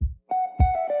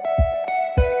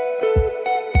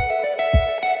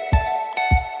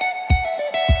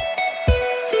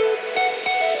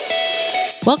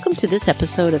Welcome to this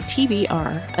episode of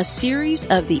TBR, a series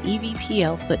of the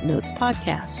EVPL Footnotes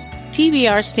podcast.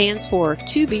 TBR stands for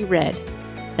To Be Read,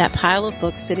 that pile of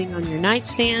books sitting on your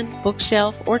nightstand,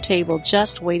 bookshelf, or table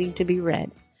just waiting to be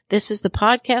read. This is the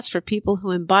podcast for people who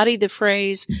embody the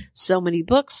phrase, so many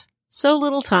books, so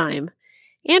little time,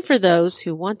 and for those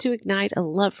who want to ignite a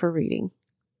love for reading.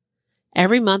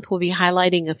 Every month we'll be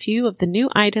highlighting a few of the new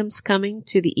items coming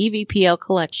to the EVPL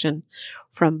collection,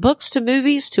 from books to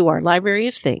movies to our library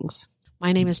of things.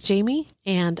 My name is Jamye,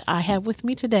 and I have with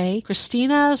me today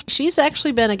Christina. She's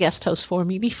actually been a guest host for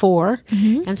me before,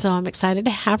 and so I'm excited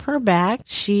to have her back.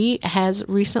 She has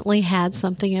recently had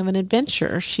something of an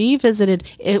adventure. She visited,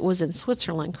 it was in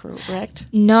Switzerland, correct?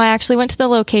 No, I actually went to the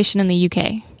location in the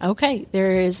UK. Okay,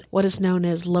 there is what is known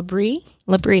as L'Abri.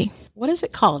 L'Abri. What is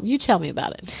it called? You tell me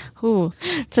about it. Ooh,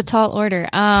 it's a tall order.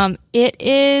 It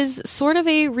is sort of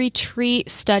a retreat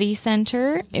study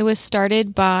center. It was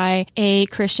started by a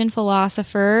Christian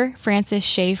philosopher, Francis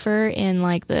Schaeffer, in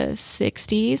like the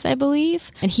 60s, I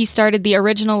believe. And he started, the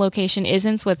original location is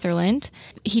in Switzerland.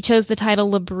 He chose the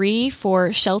title L'Abri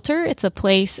for shelter. It's a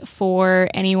place for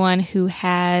anyone who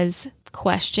has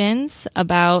questions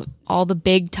about all the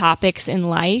big topics in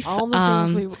life. All the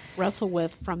things we wrestle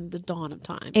with from the dawn of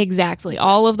time. Exactly.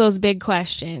 All of those big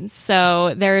questions.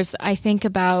 So there's, I think,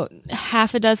 about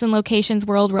half a dozen locations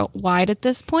worldwide at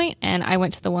this point. And I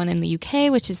went to the one in the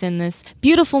UK, which is in this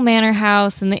beautiful manor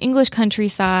house in the English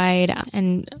countryside.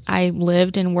 And I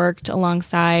lived and worked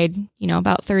alongside,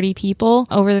 about 30 people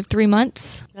over the 3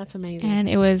 months. That's amazing. And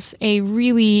it was a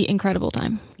really incredible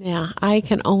time. Yeah, I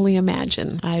can only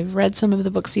imagine. I've read some of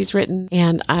the books he's written,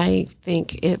 and I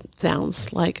think it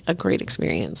sounds like a great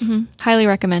experience. Highly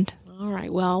recommend. All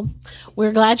right. Well,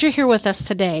 we're glad you're here with us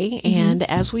today. And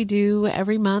as we do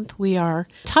every month, we are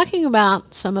talking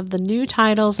about some of the new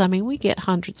titles. I mean, we get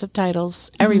hundreds of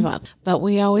titles every month, but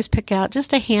we always pick out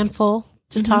just a handful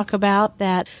to talk about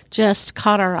that just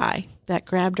caught our eye, that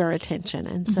grabbed our attention.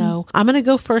 And so I'm going to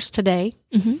go first today.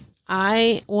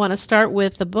 I want to start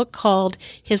with a book called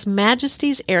His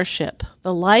Majesty's Airship,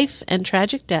 The Life and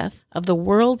Tragic Death of the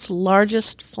World's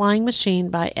Largest Flying Machine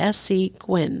by S.C.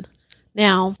 Gwynne.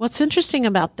 Now, what's interesting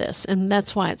about this, and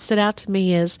that's why it stood out to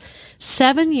me, is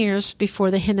 7 years before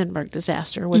the Hindenburg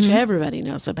disaster, which everybody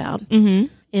knows about, in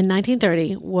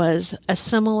 1930 was a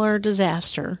similar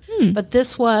disaster. But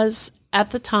this was,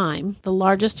 at the time, the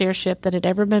largest airship that had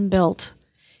ever been built.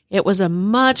 It was a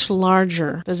much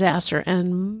larger disaster,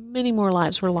 and many more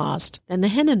lives were lost than the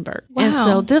Hindenburg. Wow. And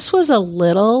so this was a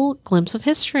little glimpse of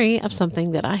history of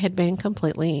something that I had been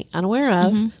completely unaware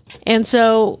of. And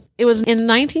so it was in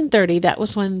 1930, that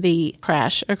was when the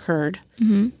crash occurred.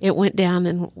 It went down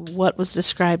in what was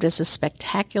described as a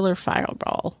spectacular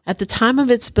fireball. At the time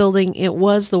of its building, it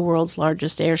was the world's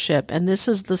largest airship, and this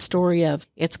is the story of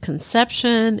its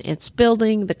conception, its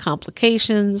building, the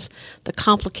complications, the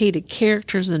complicated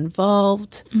characters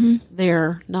involved,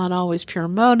 their not always pure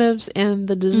motives, and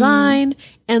the design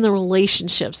and the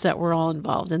relationships that were all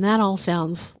involved. And that all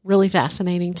sounds really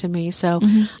fascinating to me. So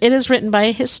it is written by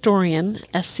a historian,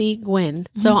 S.C. Gwynne.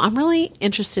 So I'm really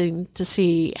interested to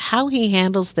see how he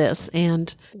handles this.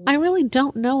 And I really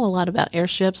don't know a lot about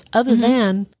airships other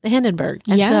than the Hindenburg.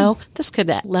 And so this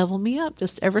could level me up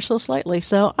just ever so slightly.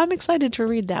 So I'm excited to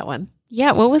read that one.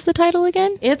 Yeah, what was the title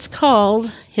again? It's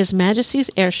called His Majesty's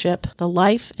Airship, The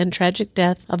Life and Tragic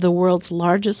Death of the World's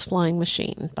Largest Flying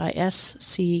Machine by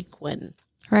S.C. Gwynne.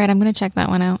 All right, I'm going to check that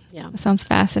one out. Yeah. That sounds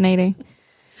fascinating.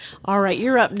 All right,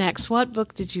 you're up next. What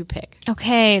book did you pick?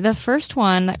 Okay, the first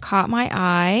one that caught my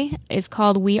eye is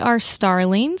called We Are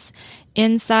Starlings,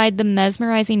 Inside the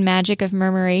Mesmerizing Magic of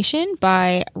Murmuration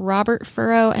by Robert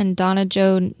Furrow and Donna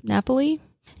Jo Napoli,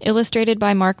 illustrated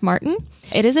by Mark Martin.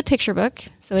 It is a picture book,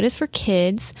 so it is for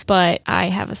kids, but I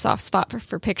have a soft spot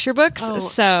for picture books.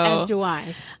 As do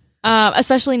I.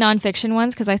 Especially nonfiction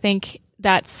ones, because I think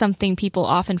that's something people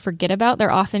often forget about.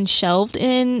 They're often shelved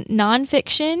in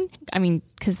nonfiction. I mean,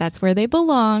 because that's where they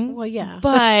belong. Well, yeah.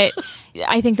 But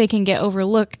I think they can get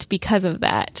overlooked because of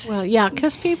that. Well, yeah,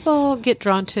 because people get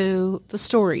drawn to the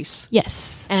stories.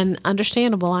 Yes. And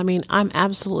understandable. I mean, I'm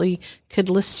absolutely could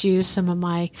list you some of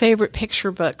my favorite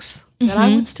picture books that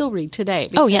I would still read today.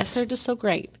 Because they're just so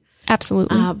great.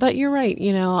 Absolutely. But you're right.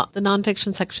 The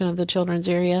nonfiction section of the children's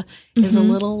area is a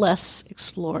little less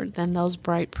explored than those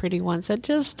bright, pretty ones that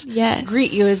just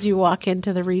greet you as you walk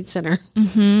into the Read Center.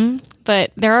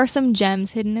 But there are some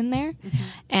gems hidden in there,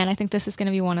 and I think this is going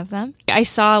to be one of them. I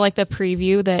saw the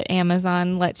preview that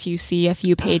Amazon lets you see a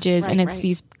few pages, and it's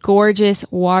these gorgeous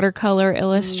watercolor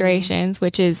illustrations,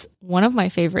 which is one of my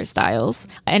favorite styles.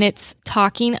 And it's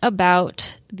talking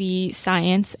about the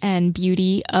science and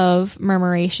beauty of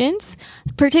murmurations,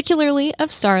 particularly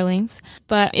of starlings,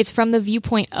 but it's from the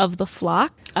viewpoint of the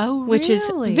flock. Oh, which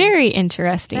is very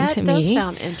interesting to me. That does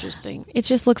sound interesting. It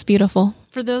just looks beautiful.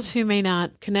 For those who may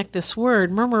not connect this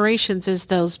word, murmurations is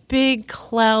those big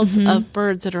clouds of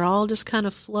birds that are all just kind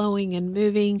of flowing and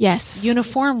moving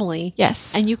uniformly.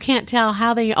 Yes. And you can't tell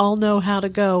how they all know how to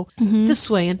go this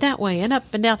way and that way and up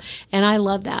and down. And I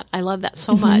love that. I love that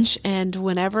so much. And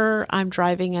whenever I'm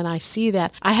driving and I see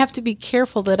that, I have to be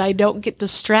careful that I don't get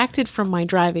distracted from my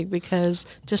driving, because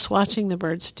just watching the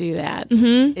birds do that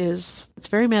it's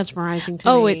very mesmerizing to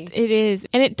me. Oh, it is.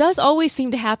 And it does always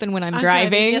seem to happen when I'm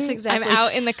driving. Yes, exactly. I'm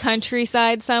out in the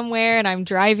countryside somewhere and I'm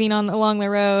driving along the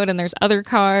road and there's other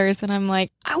cars and I'm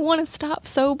like, I want to stop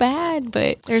so bad,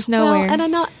 but there's nowhere. Well,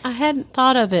 and I hadn't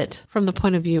thought of it from the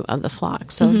point of view of the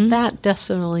flock. So that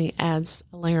definitely adds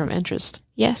a layer of interest.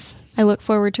 Yes. I look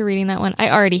forward to reading that one. I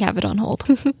already have it on hold.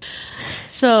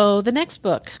 So the next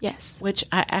book, which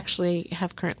I actually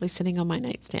have currently sitting on my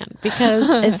nightstand, because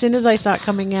as soon as I saw it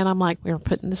coming in, I'm like, we were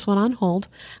putting this one on hold,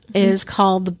 is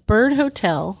called The Bird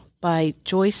Hotel by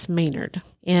Joyce Maynard.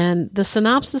 And the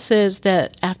synopsis is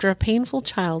that after a painful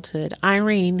childhood,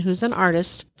 Irene, who's an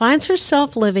artist, finds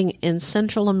herself living in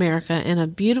Central America in a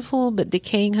beautiful but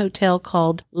decaying hotel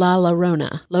called La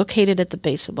Llorona, located at the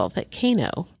base of a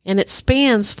volcano. And it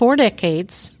spans 4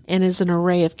 decades and is an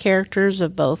array of characters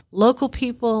of both local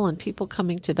people and people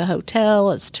coming to the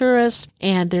hotel as tourists.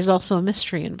 And there's also a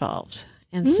mystery involved.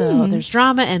 And so there's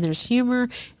drama and there's humor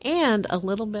and a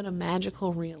little bit of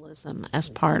magical realism as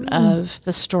part of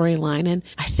the storyline. And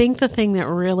I think the thing that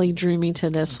really drew me to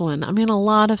this one, I mean, a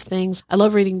lot of things, I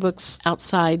love reading books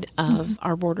outside of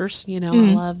our borders. You know,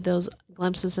 I love those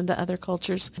glimpses into other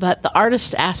cultures. But the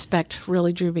artist aspect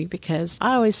really drew me, because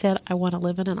I always said I want to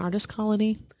live in an artist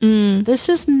colony. This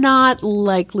is not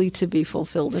likely to be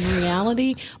fulfilled in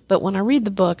reality, but when I read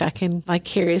the book, I can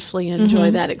vicariously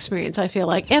enjoy that experience, I feel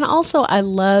like. And also, I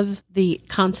love the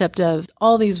concept of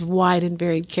all these wide and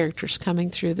varied characters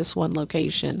coming through this one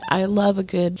location. I love a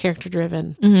good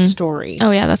character-driven story.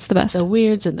 Oh, yeah, that's the best. The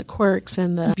weirds and the quirks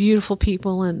and the beautiful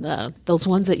people and those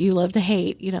ones that you love to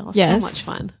hate. You know, so much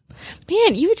fun.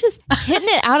 Man, you were just hitting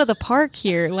it out of the park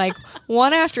here, like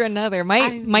one after another. My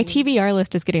TBR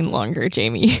list is getting longer,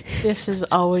 Jamie. This is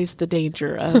always the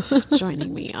danger of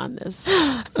joining me on this.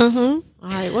 All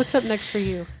right, what's up next for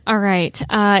you? All right.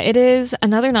 It is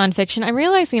another nonfiction. I'm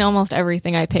realizing almost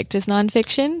everything I picked is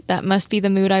nonfiction. That must be the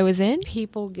mood I was in.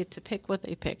 People get to pick what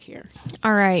they pick here.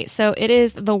 All right. So it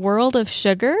is The World of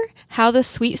Sugar, How the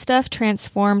Sweet Stuff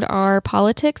Transformed Our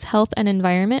Politics, Health, and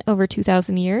Environment Over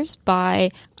 2,000 Years by,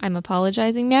 I'm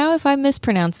apologizing now if I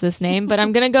mispronounce this name, but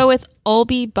I'm going to go with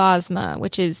Olby Bosma,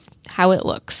 which is How It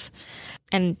Looks.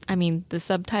 And I mean, the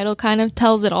subtitle kind of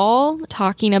tells it all,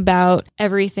 talking about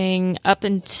everything up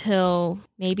until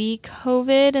maybe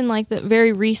COVID and like the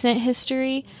very recent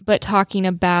history, but talking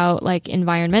about like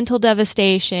environmental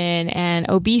devastation and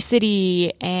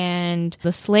obesity and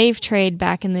the slave trade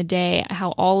back in the day,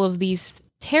 how all of these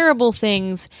terrible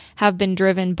things have been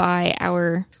driven by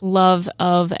our love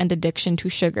of and addiction to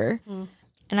sugar.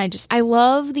 And I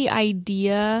love the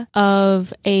idea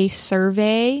of a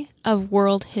survey of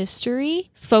world history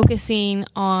focusing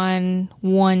on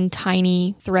one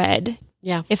tiny thread.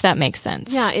 Yeah. If that makes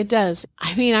sense. Yeah, it does.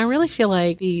 I mean, I really feel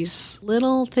like these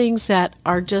little things that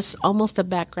are just almost a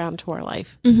background to our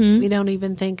life. We don't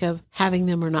even think of having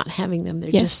them or not having them. They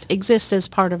just exist as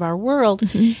part of our world.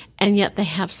 And yet they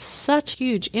have such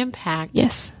huge impact.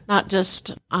 Not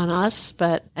just on us,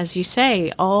 but as you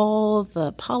say, all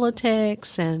the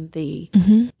politics and the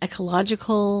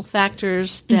ecological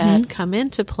factors that come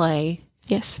into play.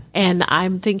 And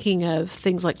I'm thinking of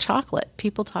things like chocolate.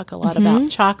 People talk a lot about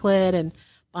chocolate and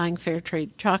buying fair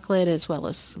trade chocolate as well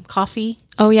as coffee.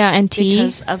 Oh, yeah, and tea.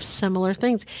 Because of similar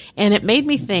things. And it made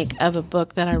me think of a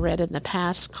book that I read in the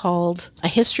past called A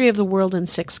History of the World in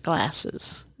 6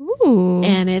 Glasses. Ooh.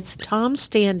 And it's Tom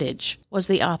Standage was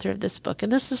the author of this book.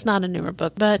 And this is not a newer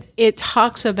book, but it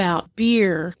talks about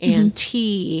beer and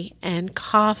tea and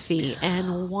coffee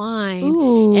and wine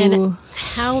and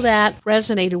how that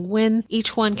resonated when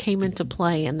each one came into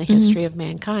play in the history of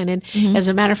mankind. And as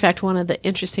a matter of fact, one of the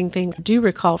interesting things I do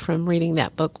recall from reading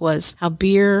that book was how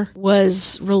beer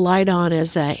was relied on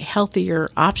as a healthier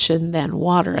option than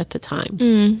water at the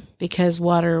time. because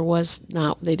water was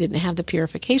not, they didn't have the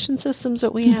purification systems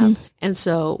that we have. And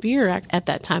so beer at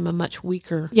that time, a much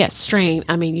weaker strain.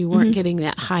 I mean, you weren't getting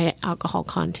that high alcohol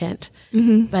content,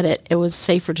 but it was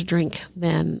safer to drink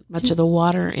than much of the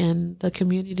water in the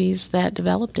communities that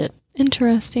developed it.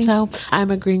 Interesting. So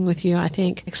I'm agreeing with you. I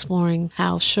think exploring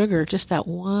how sugar, just that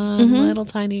one little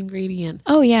tiny ingredient,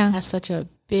 has such a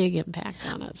big impact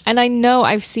on us. And I know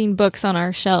I've seen books on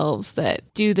our shelves that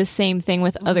do the same thing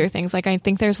with other things. Like I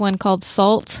think there's one called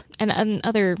salt and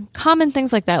other common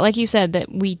things like that. Like you said,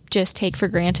 that we just take for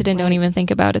granted and don't even think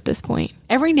about at this point.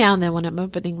 Every now and then when I'm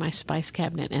opening my spice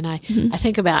cabinet and I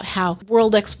think about how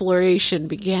world exploration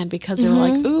began because they're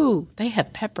like, ooh, they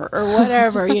have pepper or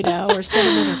whatever, or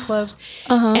cinnamon or cloves.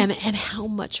 And how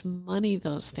much money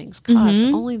those things cost.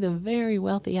 Only the very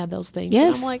wealthy had those things.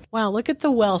 Yes. And I'm like, wow, look at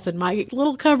the wealth in my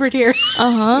little cupboard here.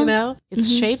 It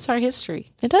shapes our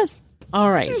history. It does. All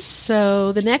right.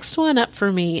 So the next one up for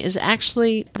me is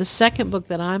actually the second book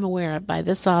that I'm aware of by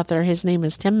this author. His name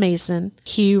is Tim Mason.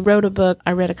 He wrote a book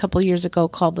I read a couple years ago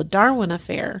called The Darwin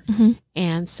Affair.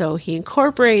 And so he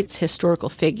incorporates historical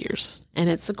figures. And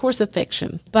it's, of course, a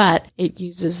fiction, but it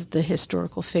uses the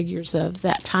historical figures of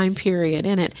that time period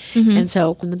in it. And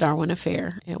so in The Darwin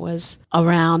Affair, it was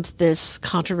around this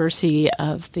controversy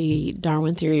of the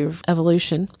Darwin theory of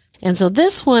evolution. And so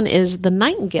this one is The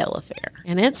Nightingale Affair.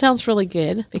 And it sounds really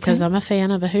good because I'm a fan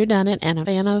of a whodunit and a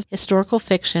fan of historical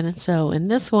fiction. And so in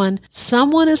this one,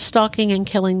 someone is stalking and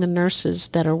killing the nurses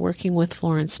that are working with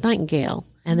Florence Nightingale.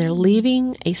 And they're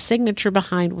leaving a signature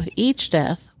behind with each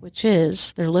death, which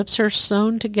is their lips are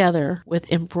sewn together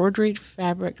with embroidered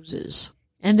fabric.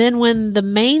 And then when the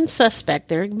main suspect,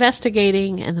 they're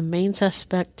investigating, and the main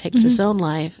suspect takes his own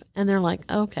life, and they're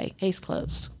like, okay, case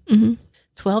closed.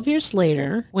 12 years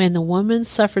later, when the women's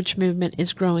suffrage movement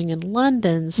is growing in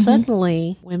London,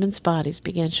 suddenly women's bodies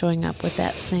began showing up with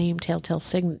that same telltale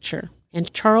signature.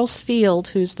 And Charles Field,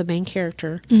 who's the main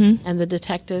character and the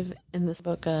detective in this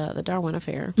book, The Darwin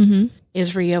Affair,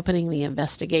 is reopening the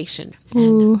investigation.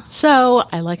 And so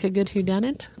I like a good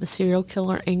whodunit. The serial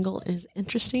killer angle is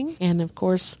interesting and, of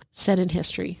course, set in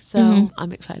history. So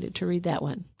I'm excited to read that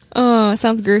one. Oh,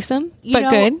 sounds gruesome, but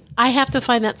good. I have to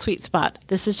find that sweet spot.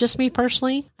 This is just me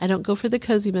personally. I don't go for the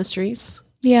cozy mysteries.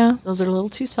 Yeah. Those are a little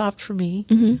too soft for me.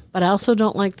 But I also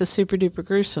don't like the super duper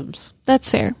gruesomes. That's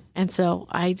fair. And so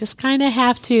I just kind of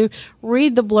have to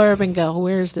read the blurb and go,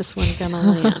 where is this one going to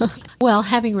land? Well,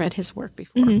 having read his work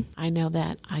before, I know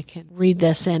that I can read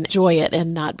this and enjoy it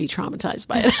and not be traumatized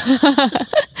by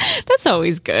it. That's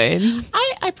always good.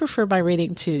 I prefer my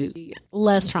reading to be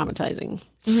less traumatizing.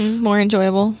 More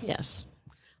enjoyable. Yes.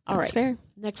 All right. Fair.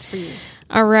 Next for you.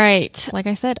 All right. Like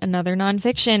I said, another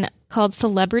nonfiction called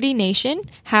Celebrity Nation,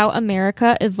 How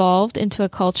America Evolved into a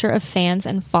Culture of Fans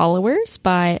and Followers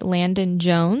by Landon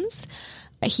Jones.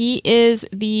 He is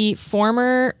the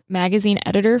former magazine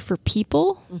editor for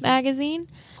People magazine.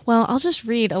 Well, I'll just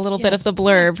read a little bit of the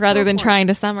blurb rather than trying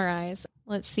to summarize.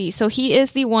 Let's see. So he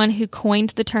is the one who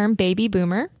coined the term baby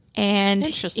boomer. And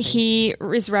he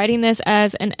is writing this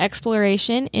as an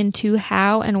exploration into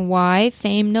how and why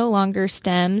fame no longer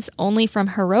stems only from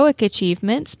heroic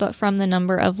achievements, but from the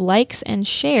number of likes and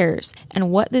shares,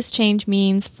 and what this change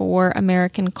means for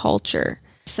American culture.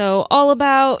 So all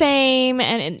about fame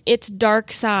and its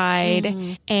dark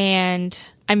side,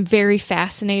 and I'm very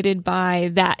fascinated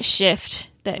by that shift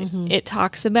that it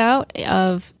talks about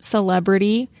of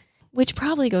celebrity, which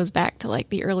probably goes back to like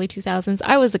the early 2000s.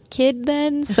 I was a kid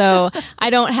then, so I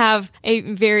don't have a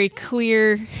very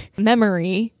clear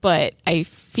memory, but I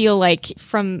feel like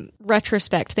from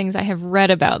retrospect, things I have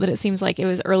read about, that it seems like it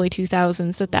was early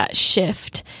 2000s that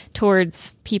shift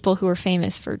towards people who are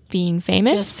famous for being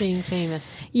famous. Just being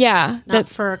famous. Yeah. Not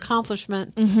for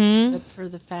accomplishment, but for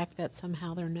the fact that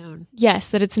somehow they're known. Yes,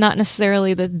 that it's not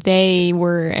necessarily that they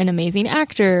were an amazing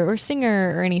actor or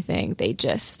singer or anything. They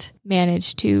just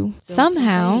managed to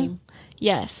somehow.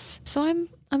 Yes. So I'm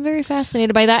very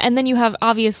fascinated by that. And then you have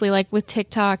obviously like with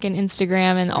TikTok and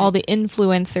Instagram and all the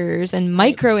influencers and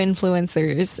micro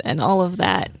influencers and all of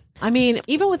that. I mean,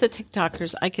 even with the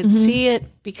TikTokers, I can see it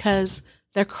because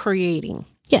they're creating.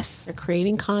 Yes. They're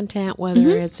creating content, whether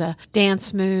it's a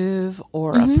dance move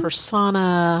or a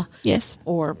persona. Yes.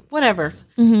 Or whatever.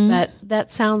 But that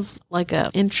sounds like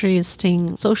an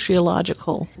interesting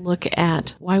sociological look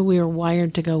at why we are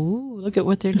wired to go, ooh, look at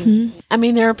what they're doing. I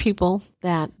mean, there are people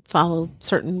that follow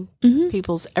certain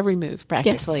people's every move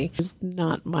practically. It's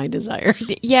not my desire.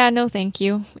 Yeah, no, thank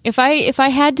you. If I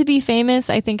had to be famous,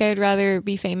 I think I'd rather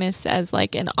be famous as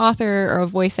like an author or a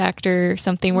voice actor or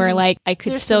something where like I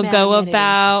could still go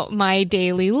about my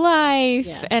daily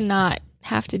life and not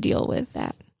have to deal with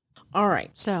that. All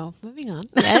right. So moving on.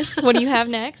 Yes. What do you have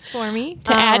next for me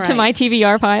to All add to right. my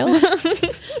TBR pile?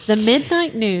 The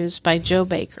Midnight News by Jo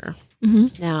Baker.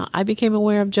 Mm-hmm. Now, I became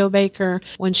aware of Jo Baker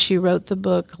when she wrote the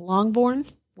book Longbourn,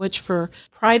 which for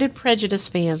Pride and Prejudice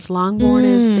fans, Longbourn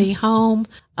is the home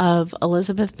of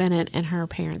Elizabeth Bennet and her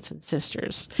parents and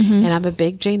sisters. Mm-hmm. And I'm a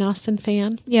big Jane Austen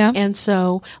fan. Yeah. And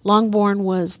so Longbourn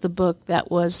was the book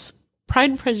that was Pride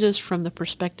and Prejudice from the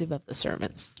perspective of the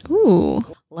servants. Ooh.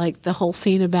 Like the whole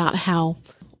scene about how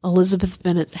Elizabeth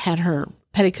Bennet had her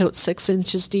petticoat 6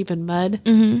 inches deep in mud,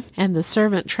 and the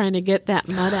servant trying to get that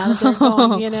mud out of there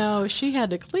going, she had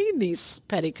to clean these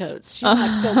petticoats. She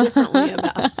might feel differently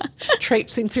about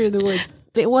traipsing through the woods.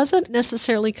 It wasn't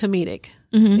necessarily comedic.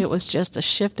 It was just a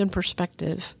shift in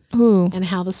perspective and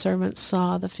how the servants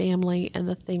saw the family and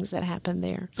the things that happened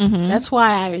there. That's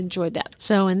why I enjoyed that.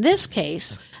 So in this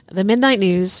case, The Midnight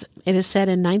News, it is set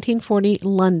in 1940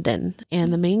 London,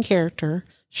 and the main character,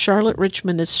 Charlotte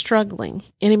Richmond, is struggling.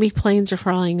 Enemy planes are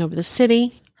flying over the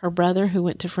city. Her brother, who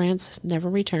went to France, never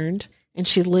returned, and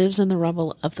she lives in the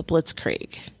rubble of the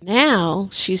Blitzkrieg. Now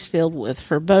she's filled with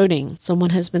foreboding.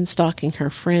 Someone has been stalking her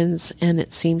friends, and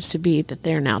it seems to be that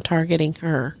they're now targeting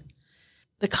her.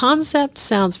 The concept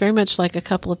sounds very much like a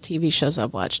couple of TV shows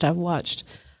I've watched. I've watched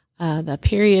the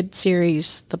period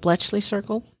series, The Bletchley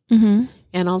Circle,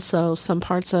 and also some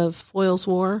parts of Foyle's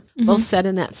War, both set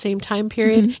in that same time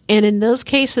period. And in those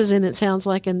cases, and it sounds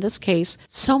like in this case,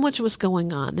 so much was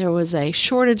going on. There was a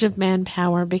shortage of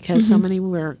manpower because so many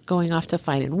were going off to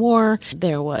fight in war.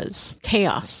 There was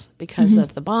chaos because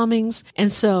of the bombings.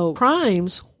 And so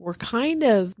crimes were kind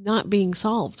of not being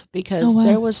solved because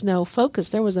there was no focus.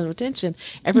 There was no attention.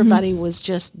 Everybody was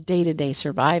just day-to-day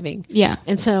surviving. Yeah.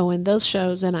 And so in those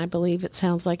shows, and I believe it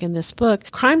sounds like in this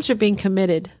book, crimes are being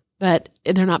committed, but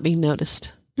they're not being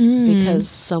noticed because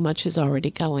so much is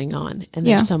already going on and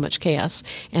there's so much chaos.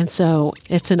 And so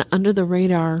it's an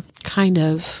under-the-radar kind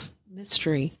of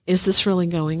mystery. Is this really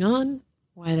going on?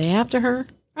 Why are they after her?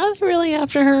 Are they really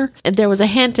after her? And there was a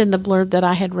hint in the blurb that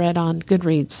I had read on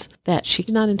Goodreads that she's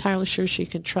not entirely sure she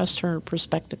can trust her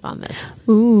perspective on this.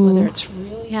 Ooh. Whether it's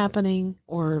really happening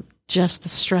or just the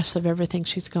stress of everything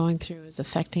she's going through is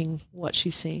affecting what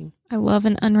she's seeing. I love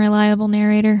an unreliable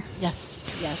narrator.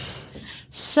 Yes.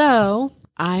 So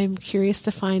I'm curious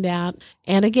to find out.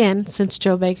 And again, since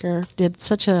Jo Baker did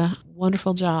such a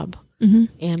wonderful job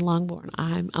in Longbourn,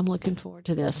 I'm looking forward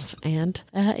to this. And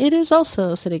it is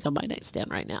also sitting on my nightstand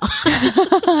right now.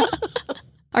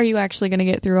 Are you actually going to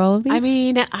get through all of these? I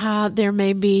mean, there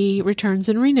may be returns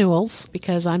and renewals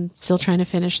because I'm still trying to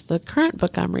finish the current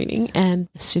book I'm reading. And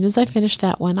as soon as I finish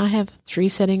that one, I have 3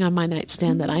 sitting on my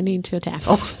nightstand that I need to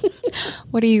tackle.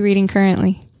 What are you reading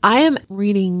currently? I am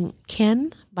reading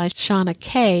Ken by Shauna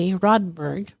K.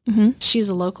 Roddenberry. She's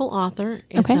a local author.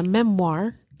 It's a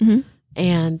memoir.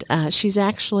 And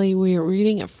we're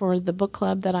reading it for the book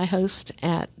club that I host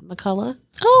at McCullough.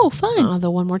 Oh, fun. The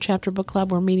One More Chapter book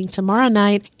club. We're meeting tomorrow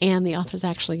night, and the author's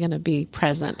actually going to be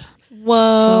present.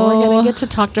 Whoa. So we're going to get to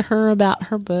talk to her about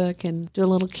her book and do a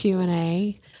little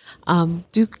Q&A.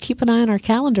 Do keep an eye on our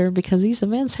calendar because these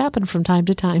events happen from time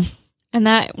to time. And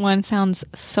that one sounds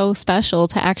so special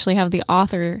to actually have the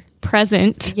author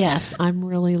present. Yes, I'm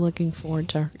really looking forward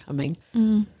to her coming.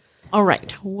 All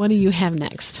right, what do you have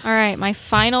next? All right, my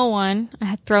final one. I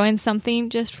had to throw in something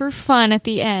just for fun at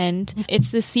the end. It's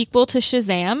the sequel to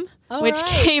Shazam, which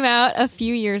came out a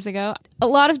few years ago. A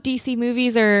lot of DC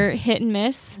movies are hit and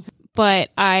miss,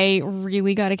 but I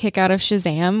really got a kick out of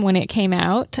Shazam when it came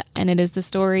out. And it is the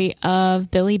story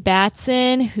of Billy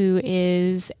Batson, who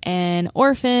is an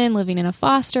orphan living in a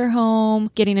foster home,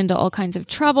 getting into all kinds of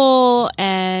trouble.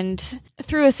 And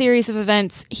through a series of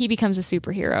events, he becomes a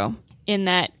superhero in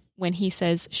that when he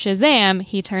says Shazam,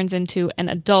 he turns into an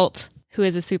adult who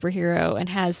is a superhero and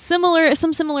has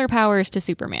some similar powers to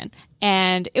Superman.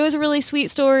 And it was a really sweet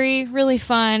story, really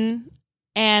fun.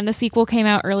 And the sequel came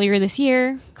out earlier this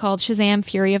year called Shazam!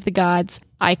 Fury of the Gods.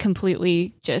 I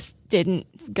completely just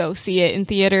didn't go see it in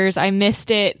theaters. I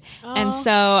missed it. Oh. And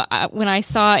so when I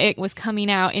saw it was coming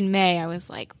out in May, I was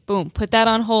like, boom, put that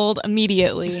on hold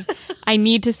immediately. I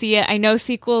need to see it. I know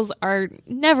sequels are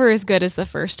never as good as the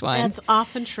first one. That's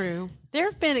often true. There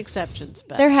have been exceptions,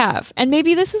 but... There have. And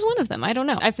maybe this is one of them. I don't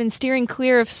know. I've been steering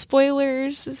clear of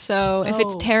spoilers, so if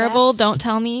it's terrible, don't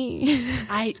tell me.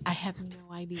 I have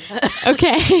no idea.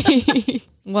 Okay.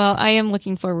 Well, I am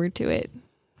looking forward to it.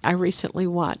 I recently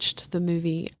watched the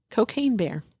movie Cocaine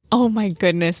Bear. Oh my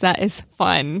goodness, that is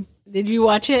fun. Did you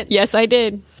watch it? Yes, I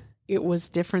did. It was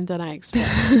different than I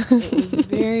expected. It was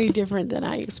very different than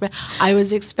I expected. I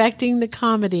was expecting the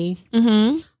comedy.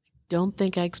 Don't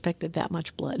think I expected that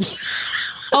much blood.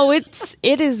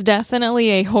 It is definitely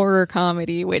a horror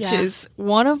comedy, which is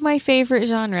one of my favorite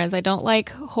genres. I don't like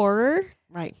horror.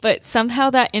 Right. But somehow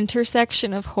that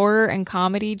intersection of horror and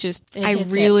comedy I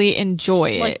really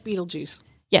enjoy it. Like Beetlejuice.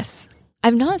 Yes.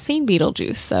 I've not seen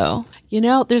Beetlejuice, so.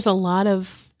 There's a lot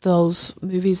of those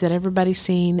movies that everybody's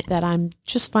seen that I'm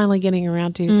just finally getting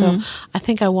around to. So I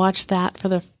think I watched that for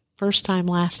the first time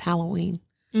last Halloween.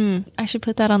 I should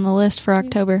put that on the list for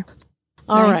October.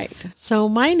 All right. So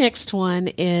my next one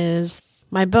is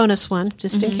my bonus one,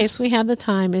 just in case we have the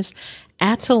time, is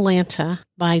Atalanta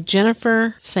by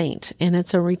Jennifer Saint. And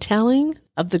it's a retelling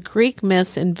of the Greek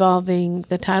myths involving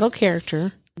the title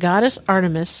character, goddess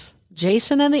Artemis,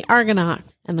 Jason and the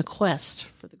Argonauts, and the quest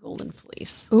for the Golden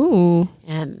Fleece. Ooh.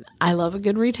 And I love a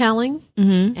good retelling.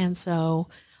 And so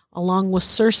along with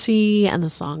Circe and the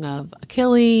Song of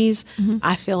Achilles,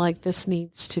 I feel like this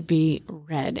needs to be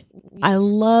read. I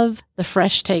love the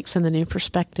fresh takes and the new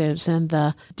perspectives and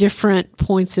the different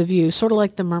points of view, sort of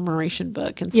like the Murmuration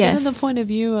book. Instead of the point of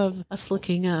view of us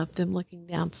looking up, them looking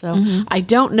down. So I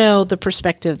don't know the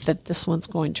perspective that this one's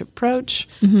going to approach,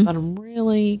 but I'm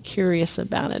really curious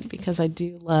about it because I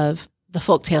do love the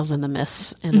folktales and the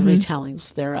myths and the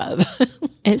retellings thereof.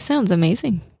 It sounds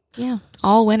amazing. Yeah.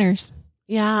 All winners.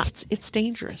 Yeah, it's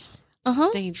dangerous. It's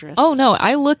dangerous. Oh, no.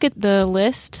 I look at the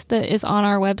list that is on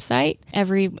our website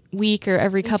every week or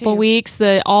every couple weeks,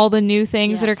 all the new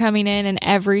things that are coming in. And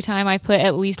every time I put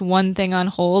at least one thing on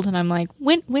hold and I'm like,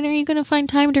 when are you going to find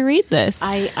time to read this?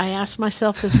 I ask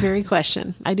myself this very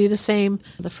question. I do the same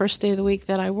the first day of the week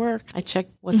that I work. I check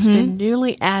what's been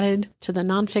newly added to the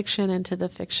nonfiction and to the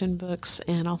fiction books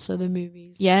and also the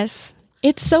movies. Yes.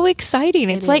 It's so exciting.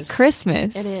 It's like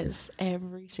Christmas. It is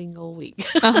every single week.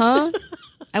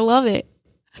 I love it.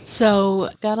 So,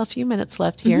 got a few minutes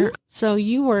left here. So,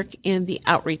 you work in the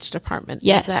outreach department.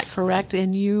 Yes. Is that correct?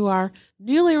 And you are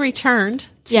newly returned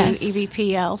to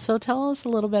EVPL. So, tell us a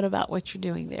little bit about what you're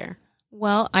doing there.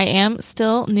 Well, I am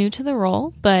still new to the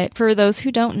role, but for those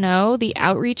who don't know, the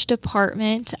outreach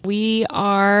department, we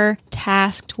are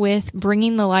tasked with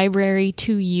bringing the library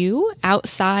to you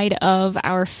outside of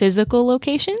our physical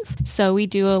locations. So we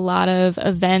do a lot of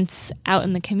events out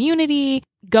in the community,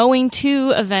 going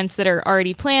to events that are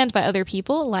already planned by other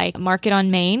people, like Market on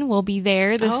Main will be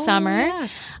there this summer.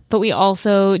 Yes. But we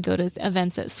also go to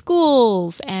events at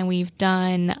schools, and we've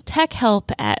done tech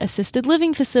help at assisted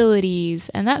living facilities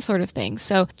and that sort of thing.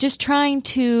 So just trying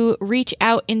to reach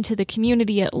out into the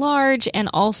community at large, and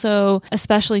also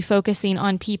especially focusing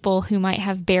on people who might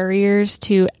have barriers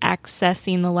to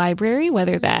accessing the library,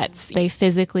 whether that's they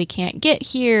physically can't get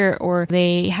here, or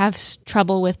they have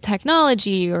trouble with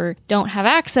technology, or don't have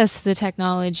access to the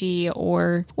technology,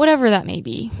 or whatever that may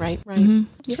be. Right.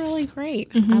 It's really great.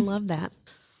 I love that.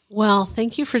 Well,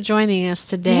 thank you for joining us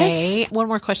today. Yes. One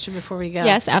more question before we go.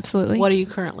 Yes, absolutely. What are you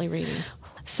currently reading?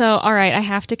 So, all right, I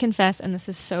have to confess, and this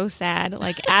is so sad,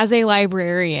 like as a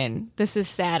librarian, this is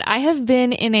sad. I have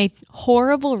been in a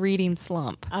horrible reading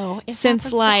slump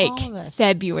since like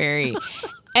February.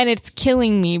 And it's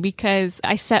killing me because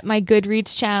I set my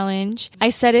Goodreads challenge.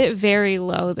 I set it very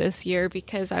low this year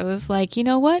because I was like, you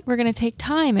know what? We're going to take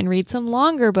time and read some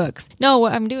longer books. No,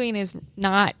 what I'm doing is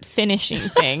not finishing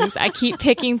things. I keep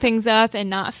picking things up and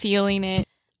not feeling it.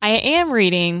 I am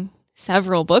reading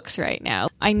several books right now.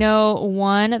 I know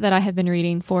one that I have been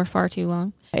reading for far too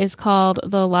long is called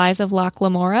The Lies of Locke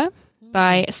Lamora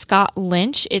by Scott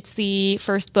Lynch. It's the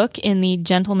first book in the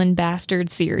Gentleman Bastard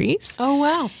series. Oh,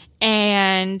 wow.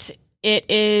 And it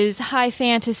is high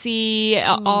fantasy,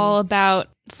 all about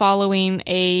following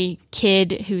a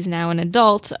kid who's now an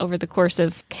adult over the course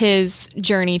of his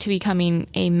journey to becoming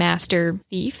a master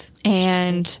thief.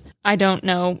 And I don't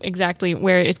know exactly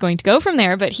where it's going to go from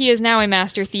there, but he is now a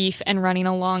master thief and running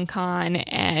a long con,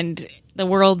 and the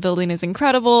world building is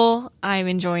incredible. I'm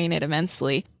enjoying it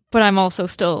immensely, but I'm also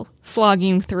still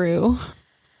slogging through.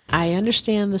 I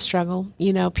understand the struggle.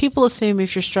 You know, people assume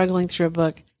if you're struggling through a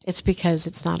book, it's because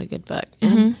it's not a good book.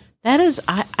 And that is,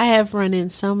 I have run in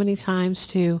so many times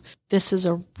to, this is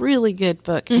a really good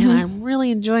book and I'm really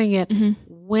enjoying it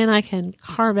when I can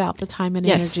carve out the time and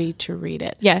energy to read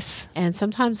it. Yes. And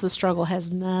sometimes the struggle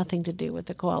has nothing to do with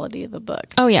the quality of the book.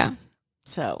 Oh, yeah.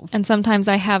 So, and sometimes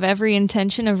I have every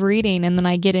intention of reading, and then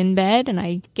I get in bed and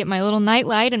I get my little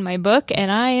nightlight and my book,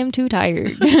 and I am too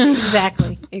tired.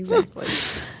 Exactly.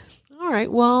 All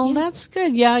right. Well, that's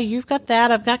good. Yeah, you've got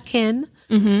that. I've got Ken.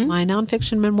 My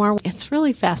nonfiction memoir. It's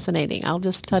really fascinating. I'll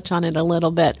just touch on it a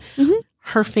little bit.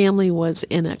 Her family was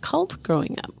in a cult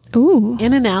growing up. Ooh.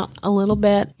 In and out a little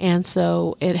bit. And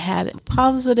so it had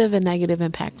positive and negative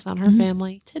impacts on her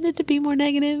family. Tended to be more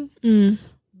negative.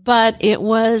 But it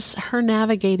was her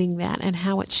navigating that and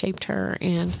how it shaped her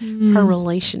and her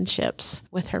relationships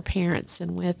with her parents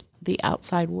and with the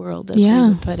outside world, as we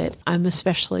would put it. I'm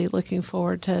especially looking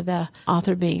forward to the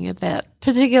author being at that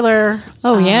particular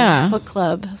book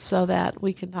club so that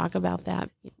we can talk about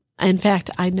that. In fact,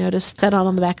 I noticed that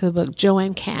on the back of the book,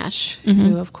 Joanne Cash,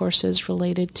 who of course is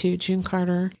related to June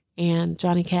Carter and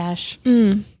Johnny Cash,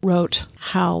 wrote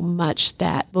how much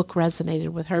that book resonated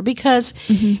with her because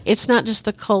it's not just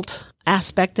the cult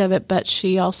aspect of it, but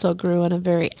she also grew in a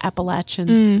very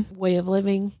Appalachian way of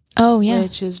living. Oh, yeah.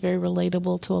 Which is very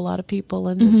relatable to a lot of people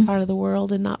in this part of the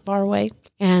world and not far away.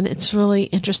 And it's really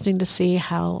interesting to see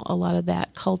how a lot of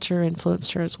that culture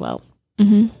influenced her as well.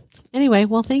 Anyway,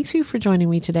 well, thank you for joining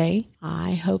me today.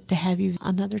 I hope to have you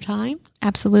another time.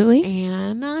 Absolutely.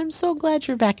 And I'm so glad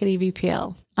you're back at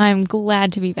EVPL. I'm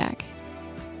glad to be back.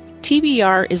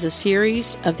 TBR is a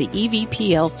series of the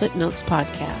EVPL Footnotes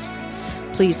podcast.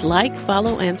 Please like,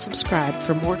 follow, and subscribe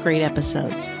for more great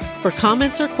episodes. For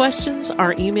comments or questions,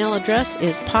 our email address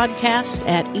is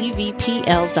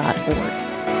podcast@evpl.org.